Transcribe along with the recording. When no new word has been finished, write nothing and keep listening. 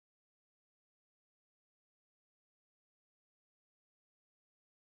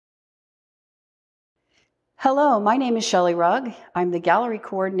Hello, my name is Shelley Rugg. I'm the gallery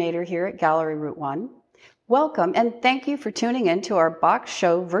coordinator here at Gallery Route 1. Welcome and thank you for tuning in to our Box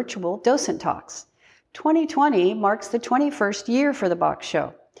Show virtual docent talks. 2020 marks the 21st year for the Box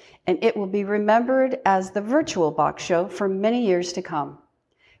Show, and it will be remembered as the virtual Box Show for many years to come.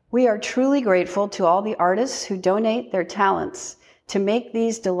 We are truly grateful to all the artists who donate their talents to make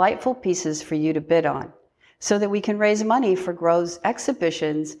these delightful pieces for you to bid on, so that we can raise money for Grow's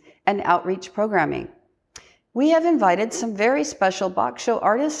exhibitions and outreach programming. We have invited some very special Box Show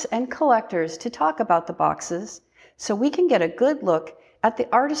artists and collectors to talk about the boxes so we can get a good look at the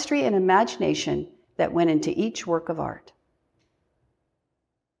artistry and imagination that went into each work of art.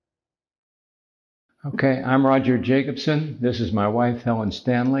 Okay, I'm Rodger Jacobsen. This is my wife, Helen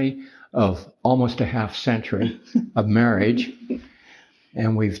Stanley, of almost a half century of marriage.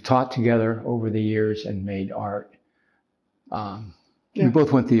 And we've taught together over the years and made art. We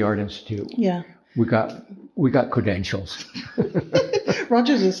both went to the Art Institute. Yeah. We got credentials.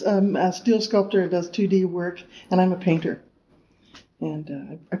 Rodger's a steel sculptor and does 2D work, and I'm a painter.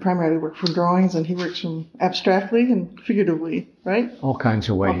 And I primarily work from drawings, and he works from abstractly and figuratively, right? All kinds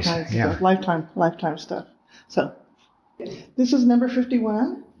of ways. All kinds of stuff. Lifetime stuff. So, this is number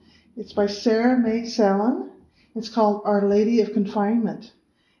 51. It's by Sarah May Salon. It's called Our Lady of Confinement.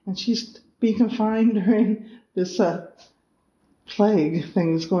 And she's being confined during this plague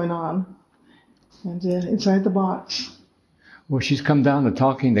thing that's going on. And inside the box. Well, she's come down to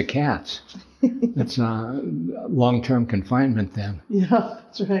talking to cats. That's long-term confinement then. Yeah,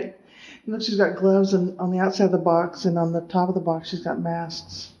 that's right. You know, she's got gloves on the outside of the box, and on the top of the box she's got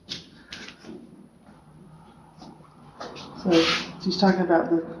masks. So she's talking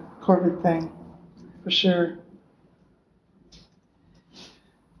about the COVID thing, for sure.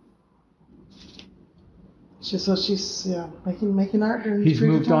 She's making art during this He's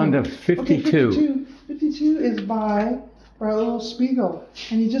moved on to 52. Okay, 52 is by Raoul Spiegel,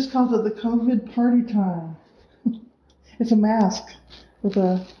 and he just calls it the COVID party time. It's a mask with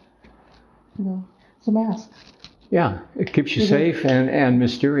it's a mask. Yeah, it keeps you safe and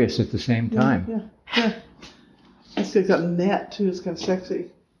mysterious at the same time. Yeah. It's got a net too. It's kind of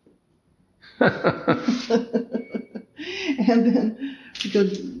sexy. And then we go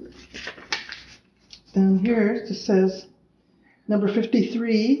down here. It just says number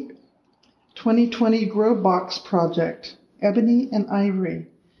 53, 2020 Grow Box Project, Ebony and Ivory,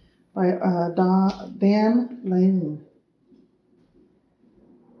 by Dan Lane.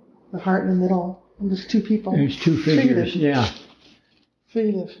 The heart in the middle, and there's two people. There's two figures,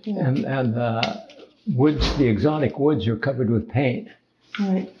 Figurative, yeah. And the woods, the exotic woods, are covered with paint.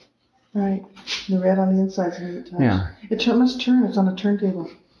 Right. The red on the inside is really touch. Yeah. It must turn. It's on a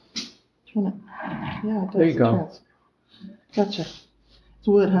turntable. Turn it. Yeah, it does. There you go. Turns. Gotcha. It's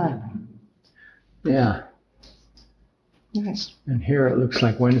wood, huh? Yeah. Nice. And here it looks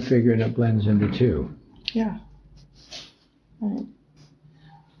like one figure and it blends into two. Yeah. All right.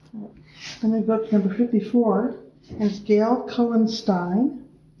 Then we go to number 54, and it's Gail Cohenstein.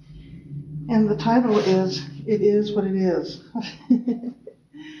 And the title is It Is What It Is.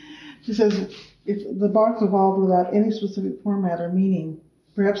 She says, if the box evolved without any specific format or meaning,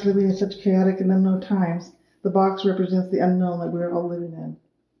 perhaps living in such chaotic and unknown times, the box represents the unknown that we're all living in.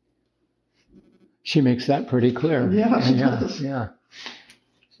 She makes that pretty clear. Yeah, she does. Yeah.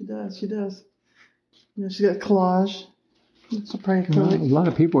 She does. You know, she's got collage. It's a pretty cool. A lot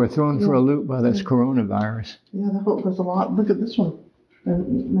of people are thrown for a loop by this coronavirus. Yeah, there's a lot. Look at this one,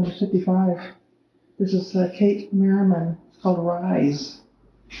 number 55. This is Kate Merriman. It's called Rise.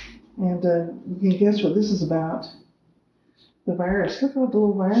 And you can guess what this is about. The virus. Look at all the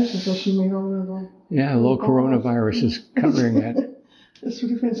little viruses that she made all the little. Yeah, little coronavirus is covering it. It's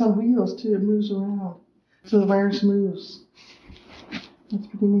really it's on wheels too. It moves around, so the virus moves. That's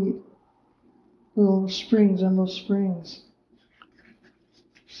pretty neat. Little springs on those springs.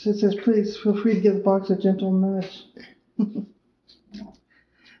 So it says, please feel free to give the box a gentle nudge.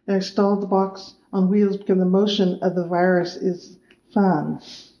 I installed the box on wheels because the motion of the virus is fun.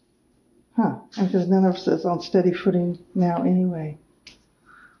 Huh. And because none of us is on steady footing now anyway.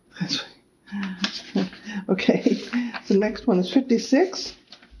 That's right. Okay. The next one is 56.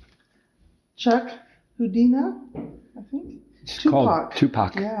 Chuck Houdina, I think. It's called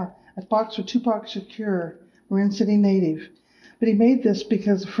Tupac. Yeah. A box for Tupac Shakur, Marin City native. But he made this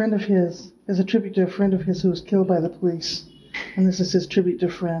because a friend of his, as a tribute to a friend of his who was killed by the police. And this is his tribute to a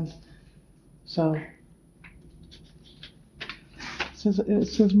friend. So, it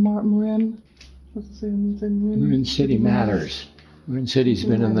says Marin. What's it say? Marin City Matters. Marin City's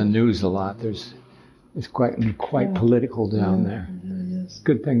been in the news a lot. It's quite political down there. It really is.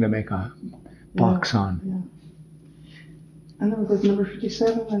 Good thing to make a box on. Yeah. And then there's number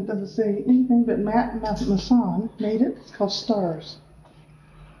 57, and it doesn't say anything, but Matt Masson made it. It's called Stars.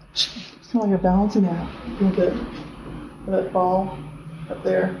 It's kind of like a balancing act. Look at that ball up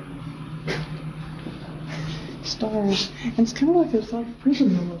there. Stars. And it's kind of like a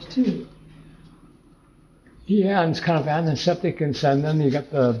prism almost, too. Yeah, and it's kind of antiseptic inside, and then you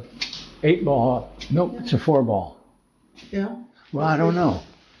got the 8-ball. Nope, it's a 4-ball. Yeah? Well, I don't know.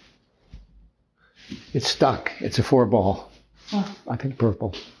 It's stuck. It's a 4-ball. Huh. I think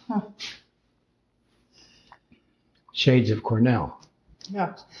purple. Huh. Shades of Cornell.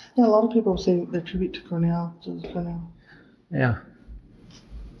 Yeah. Yeah, a lot of people say their tribute to Cornell. Joseph Cornell. Yeah.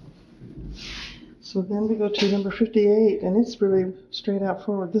 So then we go to number 58, and it's really straight out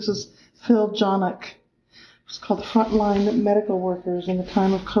forward. This is Phil Jonick. It's called Frontline Medical Workers in the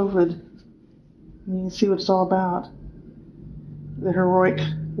Time of COVID. And you can see what it's all about. The heroic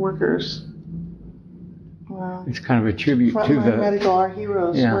workers. Wow. It's kind of a tribute to Frontline the medical, our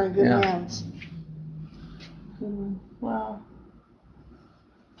heroes. Yeah, We're in good yeah. hands. Wow.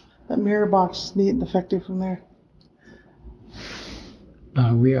 That mirror box is neat and effective from there.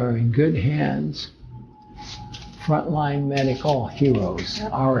 We are in good hands. Frontline medical heroes,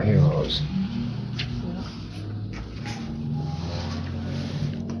 Yep. our heroes.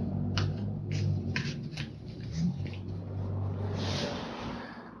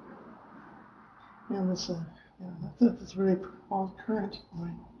 And this, that's really all current.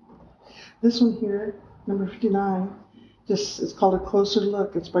 Right. This one here, number 59, it's called A Closer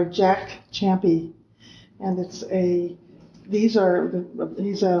Look. It's by Jack Champy, and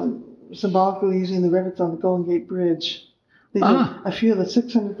he's symbolically using the rivets on the Golden Gate Bridge. These are a few of the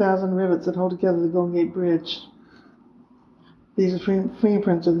 600,000 rivets that hold together the Golden Gate Bridge. These are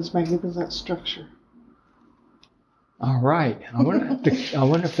fingerprints of this magnificent structure. All right. I wonder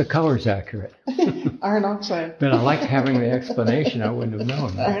if the color's accurate. Iron oxide. But I like having the explanation. I wouldn't have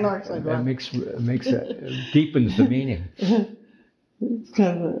known. Iron oxide. That makes it deepens the meaning. It's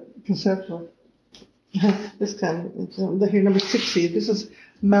kind of conceptual. This kind of here, number 60. This is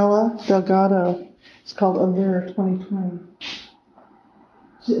Mela Delgado. It's called Allure 2020.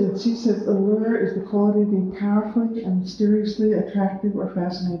 She says allure is the quality of being powerfully and mysteriously attractive or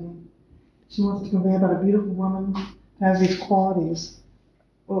fascinating. She wants to convey about a beautiful woman who has these qualities,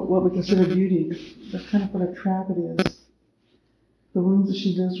 what we consider beauty. That's kind of what a trap it is. The wounds that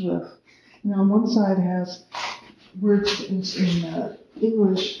she lives with. And on one side it has words in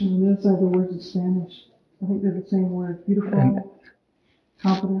English, and on the other side the words in Spanish. I think they're the same word. Beautiful,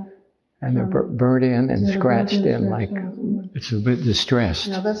 confident. And they're burnt in and scratched in like it's a bit distressed.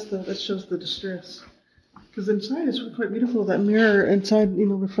 Yeah, that shows the distress. Because inside it's quite beautiful. That mirror inside,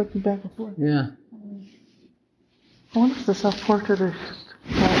 reflecting back and forth. Yeah. I wonder if the self-portrait is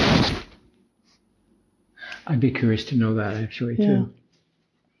I'd be curious to know that actually yeah. too.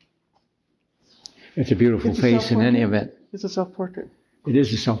 It's a beautiful face in any event. It's a self-portrait. It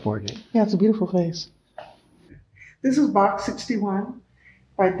is a self-portrait. Yeah, it's a beautiful face. This is box 61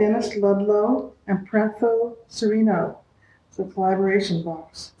 by Dennis Ludlow and Prentho Sereno. It's a collaboration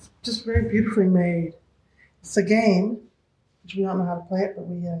box. It's just very beautifully made. It's a game, which we don't know how to play it, but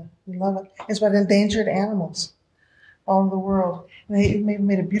we love it. It's about endangered animals all over the world. And they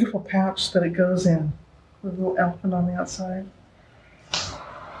made a beautiful pouch that it goes in with a little elephant on the outside.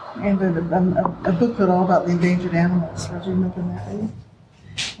 And a booklet all about the endangered animals. Rodger, you open that, maybe?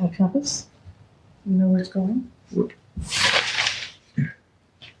 And a compass. You know where it's going?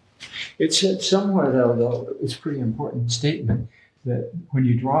 It said somewhere, though, it's a pretty important statement that when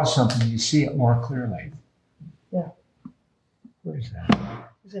you draw something, you see it more clearly. Yeah. Where is that?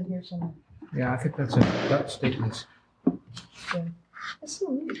 It's in here somewhere. Yeah, I think that statement. Yeah. That's so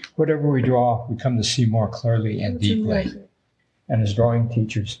neat. Whatever we draw, we come to see more clearly and deeply. And as drawing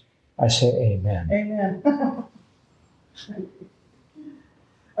teachers, I say amen. Amen.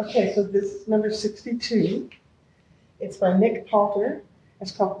 Okay, so this is number 62. It's by Nick Palter.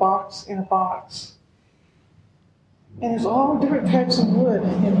 It's called Box in a Box. And there's all different types of wood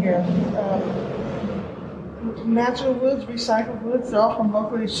in here. Natural woods, recycled woods, they're all from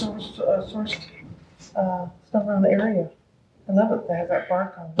locally sourced stuff around the area. I love it. They have that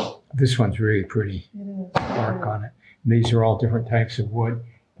bark on it. This one's really pretty. It is. Bark on it. And these are all different types of wood.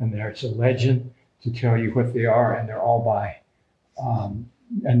 And there's a legend to tell you what they are, and they're all by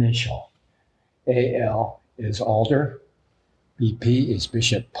initial. AL is alder, BP is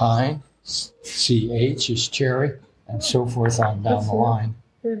bishop pine, CH is cherry, and so forth on down the line.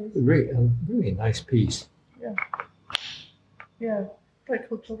 Really nice piece. Yeah. Yeah. Like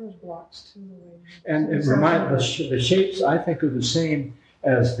children's blocks too. And it reminds the shapes, I think, are the same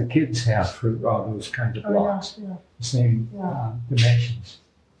as the kids have for those kinds of blocks. Yeah. The same dimensions.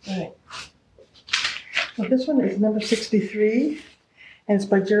 Right. So this one is number 63, and it's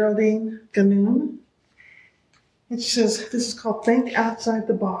by Geraldine Ganoon. And she says, this is called Think Outside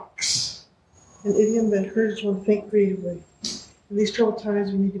the Box, an idiom that encourages one to think creatively. In these troubled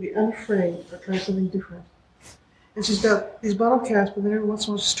times, we need to be unafraid or try something different. And she's got these bottle caps, but then every once in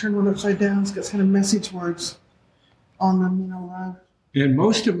a while she's turned one upside down. It's got kind of message words on them, you know. And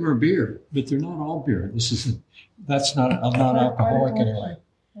most of them are beer, but they're not all beer. That's not a non-alcoholic anyway.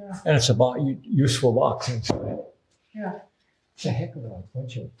 Yeah. And it's a useful box inside. Yeah. It's a heck of a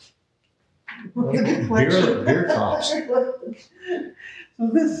bunch of Beer beer tops. So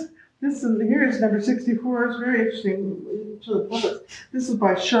this here is number 64. It's very interesting. This is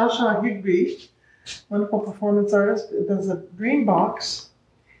by Shasha Higby, wonderful performance artist. It does a green box,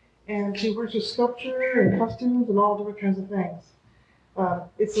 and she works with sculpture and costumes and all different kinds of things.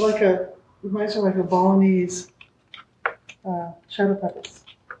 It's like reminds me like a Balinese shadow puppets.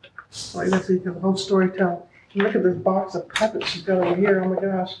 Like this, so you can the whole story tell. And look at this box of puppets she's got over here. Oh my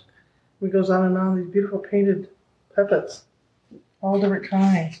gosh. It goes on and on, these beautiful painted puppets, all different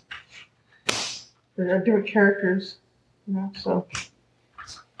kinds. There are different characters, you know, so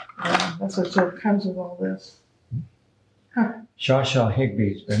that's what sort of comes with all this. Huh. Shasha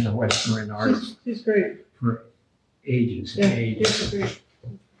Higby's been a Western artist. She's great. For ages and ages. She's great.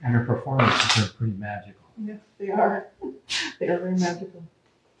 And her performances are pretty magical. Yes, they are. They are very magical.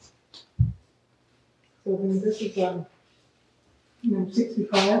 So then this is number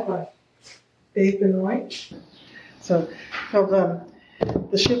 65 by Dave Benoit. So called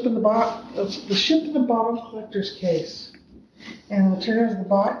the ship in the bottle collector's case. And the turn of the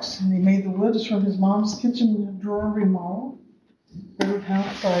box, and he made the wood is from his mom's kitchen drawer remodel.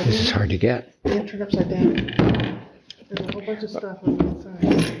 This is hard to get. Yeah, turn upside down. There's a whole bunch of stuff on the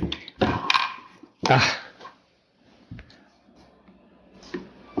inside.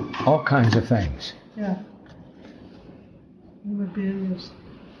 All kinds of things. Yeah. Memorabilia.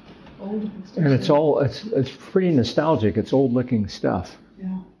 Old stuff. And it's pretty nostalgic. It's old looking stuff.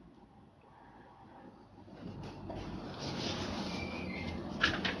 Yeah.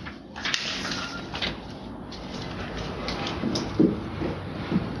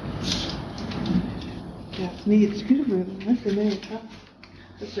 Yeah, it's neat. It's beautiful. Nicely made, huh?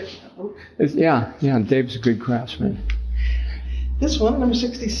 Dave's a good craftsman. This one, number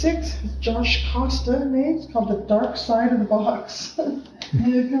 66, is Josh Costa made. It's called The Dark Side of the Box. And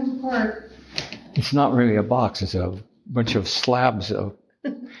it comes apart. It's not really a box. It's a bunch of slabs of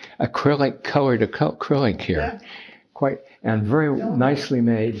acrylic, colored acrylic here. Yeah. And very nicely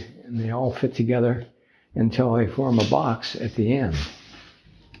made. And they all fit together until they form a box at the end.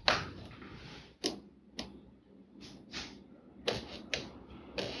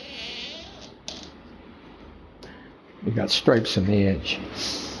 You got stripes on the edge.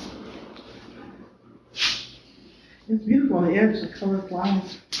 It's beautiful on the edge, the colored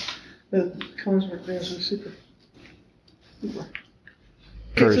lines. The colors work there, so super.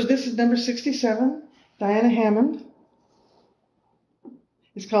 Okay, so this is number 67, Diana Hammond.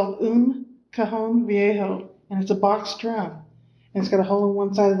 It's called Un Cajon Viejo, and it's a box drum. And it's got a hole in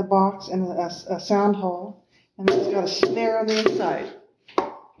one side of the box and a sound hole, and it's got a snare on the inside.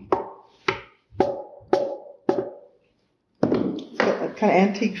 It's got a kind of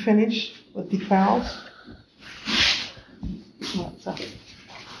antique finish with decals.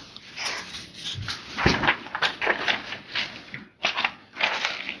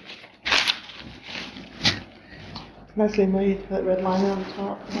 Nicely made, that red line on the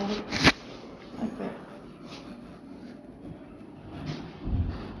top. Like that.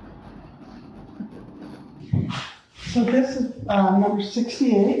 So this is number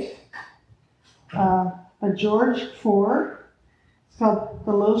 68 by George Ford. It's called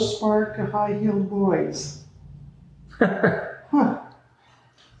The Low Spark of High-Heeled Boys.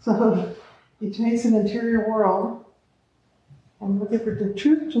 So he paints an interior world. I'm looking for the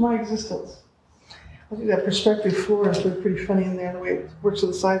truth to my existence. I think that perspective floor is pretty funny in there, the way it works to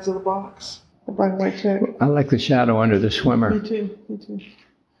the sides of the box. The black and white check. I like the shadow under the swimmer. Me too. Me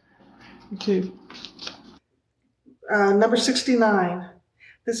too. Number 69.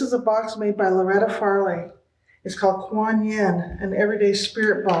 This is a box made by Loretta Farley. It's called Kuan Yin, an everyday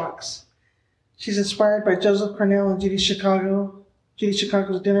spirit box. She's inspired by Joseph Cornell and Judy Chicago. Judy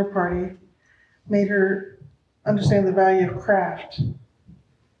Chicago's dinner party made her understand the value of craft.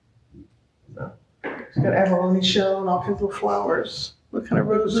 It's got abalone shell and all kinds of flowers. What kind of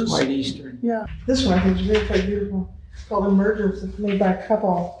roses? White Eastern. Yeah. This one I think is really quite beautiful. It's called Emergence. It's made by a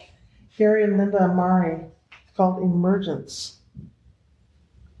couple, Gary and Linda Amari. It's called Emergence.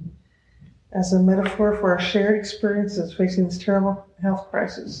 as a metaphor for our shared experiences facing this terrible health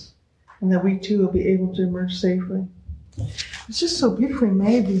crisis, and that we too will be able to emerge safely. It's just so beautifully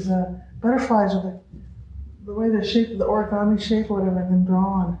made, these butterflies are the way they're shaped, the origami shape or whatever, and then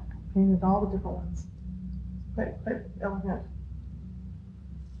drawn, painted all the different ones. Quite elegant.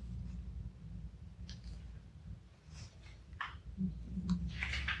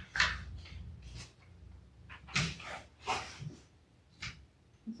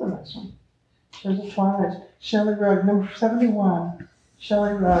 That's a nice one. There's a flowers. Shelley Rugg, number 71.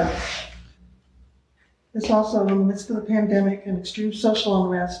 Shelley Rugg. It's also in the midst of the pandemic and extreme social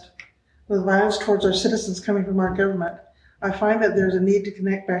unrest, with violence towards our citizens coming from our government, I find that there's a need to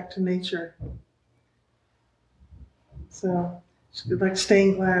connect back to nature. So, like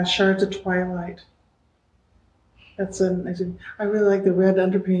stained glass, shards of twilight. I really like the red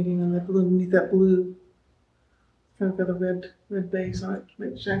underpainting and the blue underneath that blue. Kind of got a red base on it.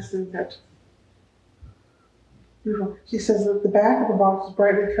 Makes sense through that. Beautiful. She says that the back of the box is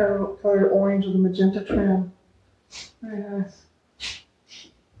brightly colored orange with a magenta trim. Very nice.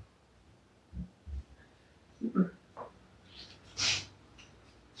 Super.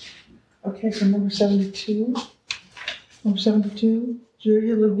 Okay, so number 72. Number 72,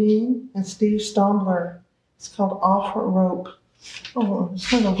 Julia Levine and Steve Stombler. It's called Off Rope. Oh, there's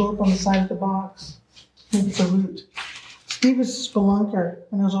kind of a rope on the side of the box. Maybe it's a root. Steve is a spelunker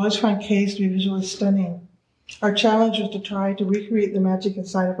and has always found caves to be visually stunning. Our challenge was to try to recreate the magic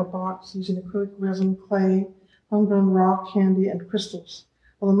inside of a box using acrylic resin, clay, homegrown rock, candy, and crystals.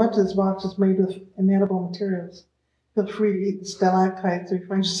 Although much of this box is made with inedible materials. Feel free to eat the stalactites if you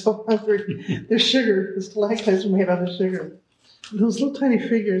find yourself hungry. They're sugar. The stalactites are made out of sugar. Those little tiny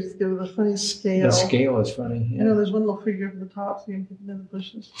figures give it a funny scale. The scale is funny. Yeah. I know there's one little figure up at the top, so you can get into the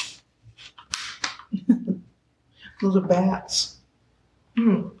bushes. Those are bats.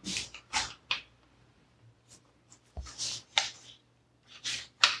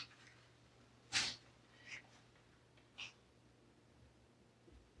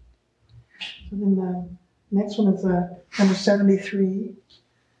 So then the next one is number 73.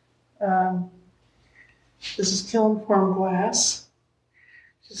 This is kiln-formed glass.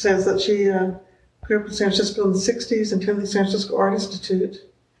 She says that she grew up in San Francisco in the 60s and attended the San Francisco Art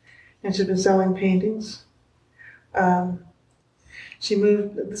Institute, and she's been selling paintings. She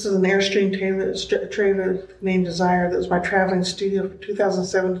moved, this is an Airstream trailer named Desire that was my traveling studio from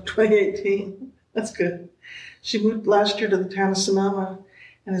 2007 to 2018. That's good. She moved last year to the town of Sonoma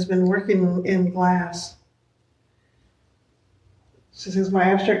and has been working in glass. She says, my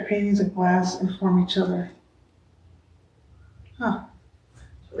abstract paintings and glass inform each other. Huh.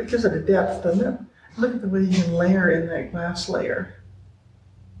 It gives it a depth, doesn't it? Look at the way you can layer in that glass layer.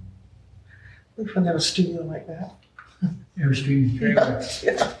 It'd be fun to have a studio like that. Airstream trailer.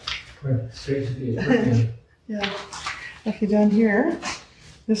 Yeah. Straight to the Yeah. Okay, down here,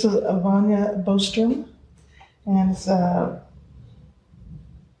 this is Vanya Bostrom, and it's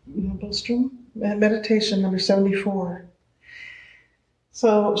Bostrom, meditation number 74.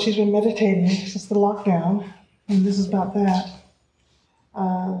 So she's been meditating since the lockdown, and this is about that.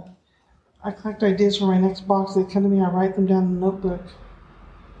 I collect ideas for my next box. They come to me, I write them down in a notebook.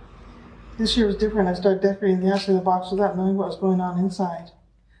 This year was different. I started decorating the outside of the box without knowing what was going on inside.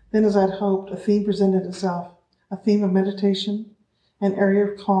 Then, as I'd hoped, a theme presented itself, a theme of meditation, an area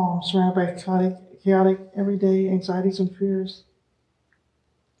of calm surrounded by chaotic everyday anxieties and fears.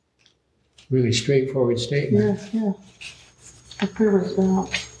 Really straightforward statement. Yeah. That's clear what it's about,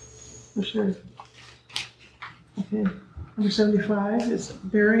 for sure. Okay, number 75 is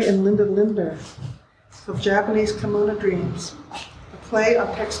Barry and Linda Lindbergh of Japanese Kimono Dreams, a play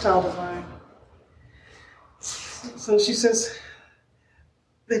on textile design. So she says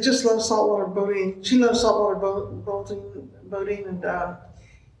they just love saltwater boating. She loves saltwater boating, and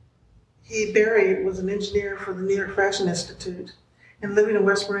Barry was an engineer for the New York Fashion Institute, and living in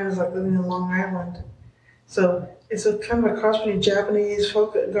West Marin is like living in Long Island. So it's a kind of a cross between Japanese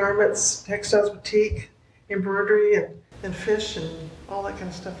folk garments, textiles, boutique, embroidery, and fish, and all that kind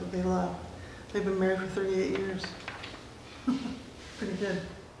of stuff that they love. They've been married for 38 years. Pretty good.